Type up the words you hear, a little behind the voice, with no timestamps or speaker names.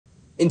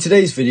In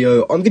today's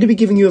video, I'm going to be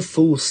giving you a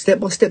full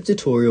step-by-step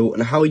tutorial on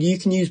how you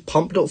can use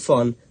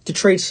Pump.Fun to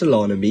trade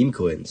Solana meme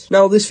coins.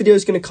 Now, this video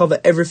is going to cover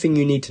everything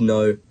you need to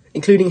know,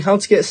 including how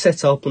to get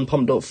set up on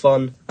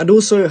Pump.Fun, and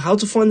also how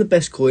to find the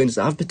best coins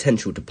that have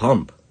potential to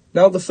pump.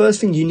 Now, the first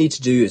thing you need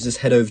to do is just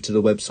head over to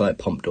the website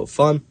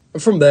Pump.Fun,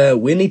 and from there,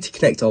 we need to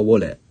connect our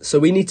wallet. So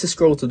we need to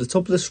scroll to the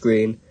top of the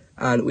screen,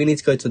 and we need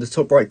to go to the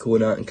top right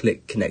corner and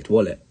click Connect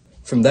Wallet.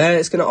 From there,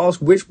 it's going to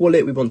ask which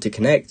wallet we want to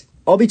connect.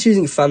 I'll be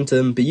choosing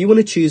Phantom, but you want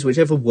to choose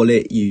whichever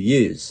wallet you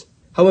use.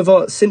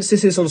 However, since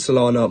this is on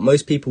Solana,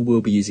 most people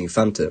will be using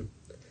Phantom.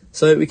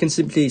 So we can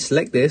simply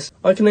select this.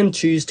 I can then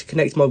choose to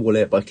connect my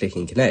wallet by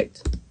clicking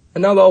Connect.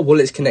 And now that our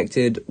wallet's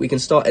connected, we can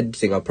start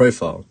editing our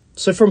profile.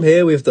 So from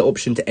here, we have the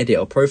option to edit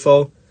our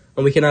profile,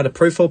 and we can add a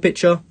profile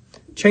picture,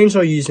 change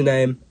our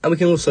username, and we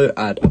can also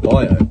add a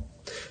bio.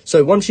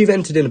 So once you've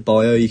entered in a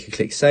bio, you can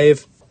click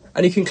Save,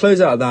 and you can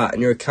close out of that,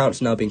 and your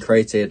account's now been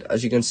created,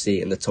 as you can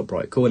see in the top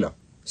right corner.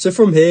 So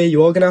from here,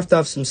 you are going to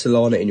have some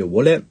Solana in your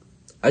wallet.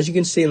 As you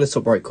can see in the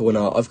top right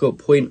corner, I've got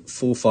 0.45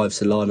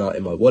 Solana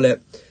in my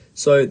wallet,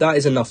 so that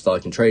is enough that I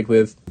can trade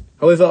with.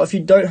 However, if you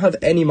don't have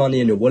any money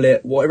in your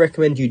wallet, what I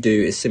recommend you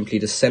do is simply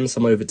just send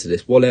some over to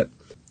this wallet.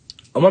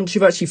 And once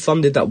you've actually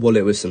funded that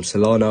wallet with some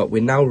Solana,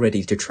 we're now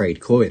ready to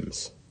trade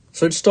coins.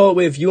 So to start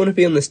with, you want to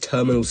be on this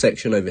terminal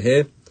section over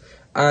here,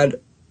 and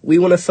we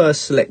want to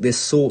first select this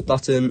sort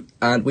button,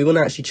 and we want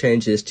to actually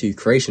change this to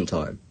creation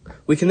time.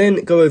 We can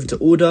then go over to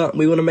order, and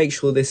we want to make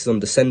sure this is on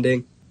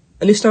descending.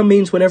 And this now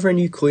means whenever a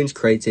new coin is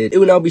created, it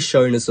will now be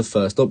shown as the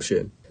first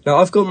option. Now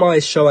I've got my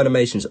show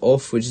animations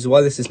off, which is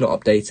why this is not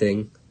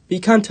updating. But you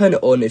can turn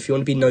it on if you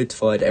want to be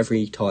notified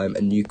every time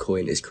a new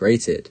coin is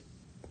created.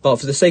 But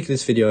for the sake of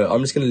this video,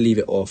 I'm just going to leave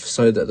it off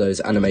so that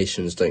those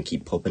animations don't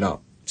keep popping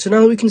up. So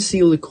now that we can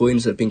see all the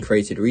coins that have been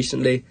created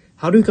recently,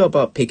 how do we go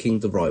about picking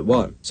the right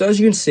one? So as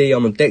you can see,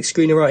 I'm on Deck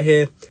Screener right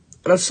here,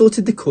 and I've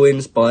sorted the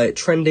coins by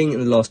trending in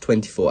the last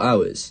 24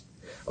 hours.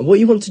 And what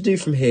you want to do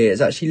from here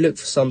is actually look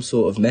for some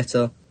sort of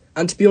meta.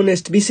 And to be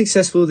honest, to be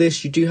successful with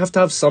this, you do have to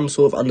have some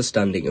sort of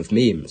understanding of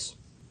memes.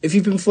 If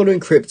you've been following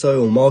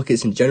crypto or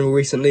markets in general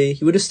recently,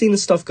 you would have seen the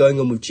stuff going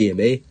on with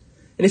GME.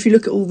 And if you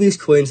look at all these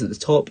coins at the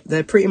top,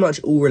 they're pretty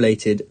much all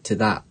related to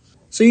that.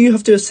 So you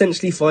have to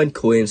essentially find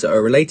coins that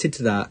are related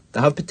to that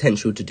have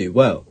potential to do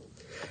well.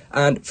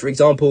 And for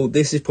example,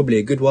 this is probably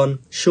a good one,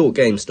 short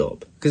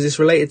GameStop, because it's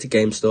related to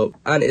GameStop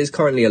and it is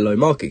currently a low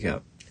market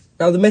cap.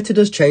 Now the meta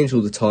does change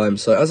all the time,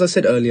 so as I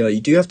said earlier, you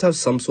do have to have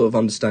some sort of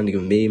understanding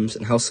of memes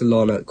and how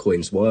Solana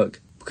coins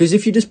work. Because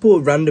if you just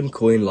bought a random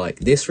coin like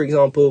this, for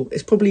example,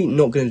 it's probably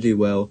not going to do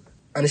well,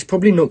 and it's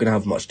probably not going to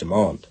have much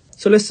demand.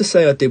 So let's just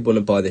say I did want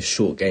to buy this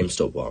short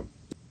GameStop one.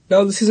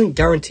 Now this isn't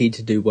guaranteed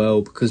to do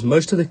well because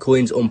most of the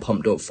coins on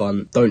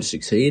Pump.Fun don't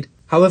succeed.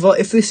 However,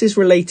 if this is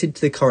related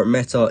to the current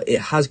meta, it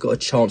has got a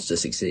chance to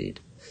succeed.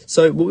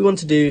 So what we want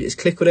to do is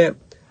click on it,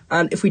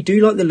 and if we do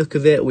like the look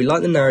of it, we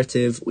like the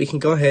narrative, we can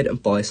go ahead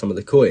and buy some of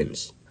the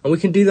coins. And we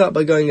can do that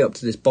by going up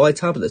to this buy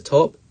tab at the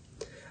top,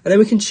 and then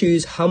we can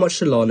choose how much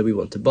Solana we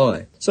want to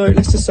buy. So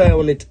let's just say I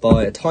wanted to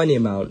buy a tiny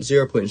amount,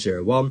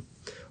 0.01.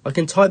 I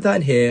can type that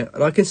in here,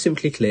 and I can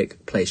simply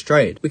click place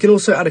trade. We can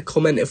also add a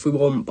comment if we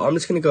want, but I'm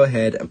just going to go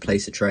ahead and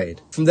place a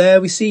trade. From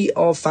there, we see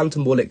our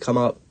Phantom wallet come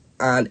up,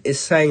 and it's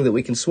saying that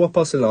we can swap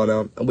our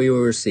Solana, and we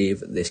will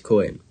receive this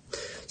coin.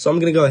 So I'm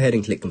going to go ahead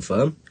and click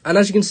confirm. And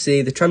as you can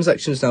see, the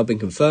transaction has now been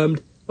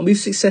confirmed, and we've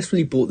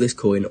successfully bought this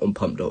coin on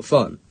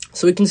Pump.Fun.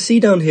 So we can see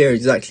down here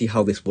exactly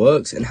how this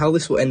works and how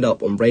this will end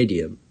up on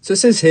raydium. So it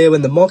says here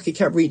when the market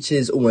cap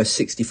reaches almost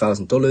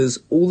 $60,000,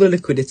 all the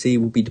liquidity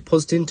will be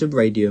deposited into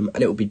raydium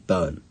and it will be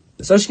burned.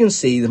 So as you can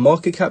see, the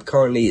market cap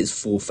currently is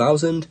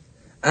 4,000,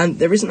 and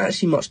there isn't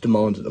actually much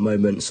demand at the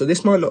moment, so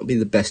this might not be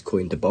the best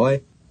coin to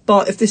buy.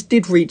 But if this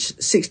did reach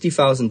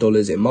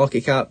 $60,000 in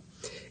market cap,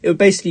 it would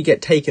basically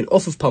get taken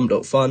off of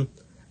Pump.Fun,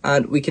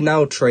 and we can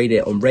now trade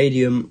it on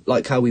raydium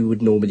like how we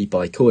would normally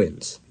buy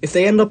coins. If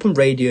they end up on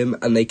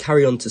raydium and they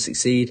carry on to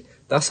succeed,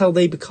 that's how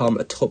they become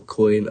a top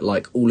coin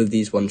like all of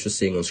these ones you're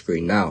seeing on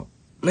screen now.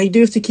 Now you do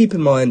have to keep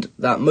in mind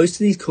that most of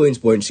these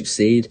coins won't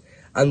succeed,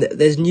 and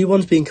there's new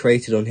ones being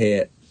created on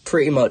here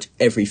pretty much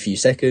every few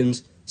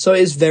seconds, so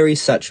it is very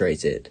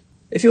saturated.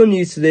 If you're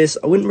new to this,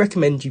 I wouldn't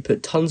recommend you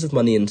put tons of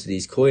money into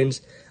these coins,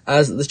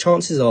 as the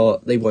chances are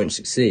they won't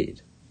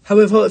succeed.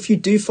 However, if you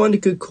do find a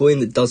good coin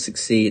that does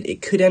succeed,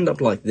 it could end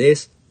up like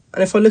this,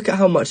 and if I look at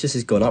how much this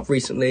has gone up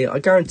recently, I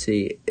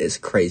guarantee it's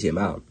a crazy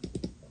amount.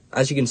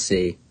 As you can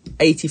see,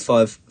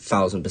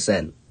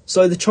 85,000%.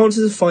 So the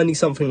chances of finding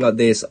something like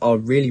this are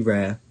really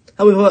rare,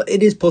 however,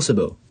 it is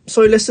possible.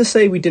 So let's just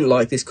say we didn't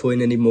like this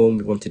coin anymore and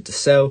we wanted to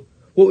sell.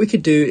 What we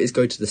could do is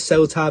go to the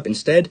sell tab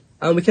instead,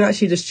 and we can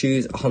actually just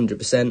choose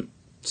 100%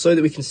 so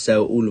that we can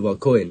sell all of our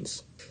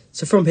coins.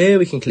 So from here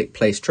we can click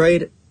place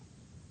trade,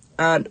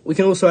 and we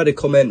can also add a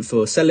comment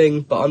for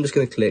selling, but I'm just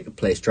going to click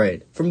place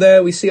trade. From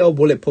there we see our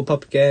wallet pop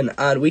up again,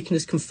 and we can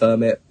just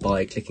confirm it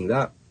by clicking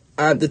that.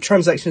 And the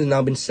transaction has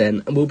now been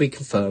sent and will be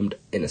confirmed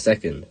in a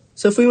second.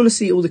 So if we want to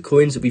see all the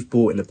coins that we've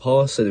bought in the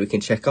past so that we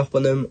can check up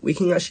on them, we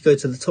can actually go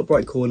to the top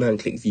right corner and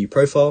click view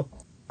profile.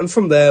 And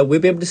from there,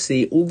 we'll be able to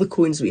see all the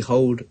coins we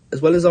hold,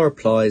 as well as our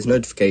replies,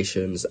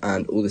 notifications,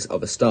 and all this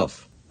other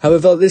stuff.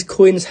 However, this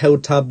coins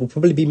held tab will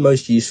probably be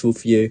most useful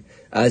for you,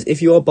 as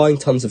if you are buying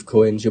tons of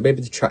coins, you'll be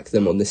able to track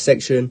them on this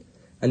section,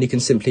 and you can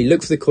simply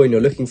look for the coin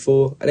you're looking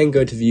for, and then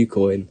go to view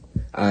coin,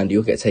 and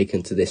you'll get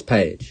taken to this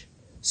page.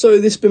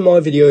 So this has been my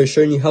video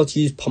showing you how to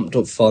use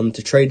Pump.Fun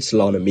to trade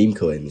Solana meme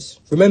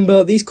coins.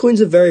 Remember, these coins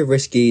are very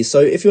risky,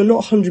 so if you're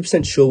not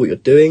 100% sure what you're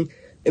doing,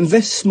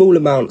 invest small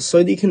amounts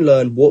so that you can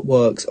learn what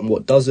works and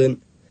what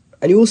doesn't.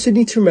 And you also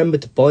need to remember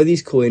to buy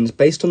these coins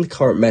based on the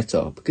current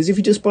meta, because if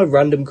you just buy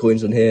random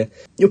coins on here,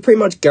 you're pretty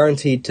much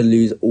guaranteed to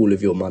lose all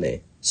of your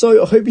money.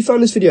 So I hope you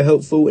found this video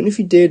helpful, and if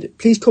you did,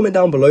 please comment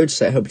down below to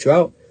say it helped you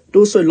out, and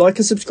also like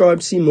and subscribe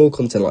to see more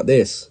content like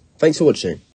this. Thanks for watching.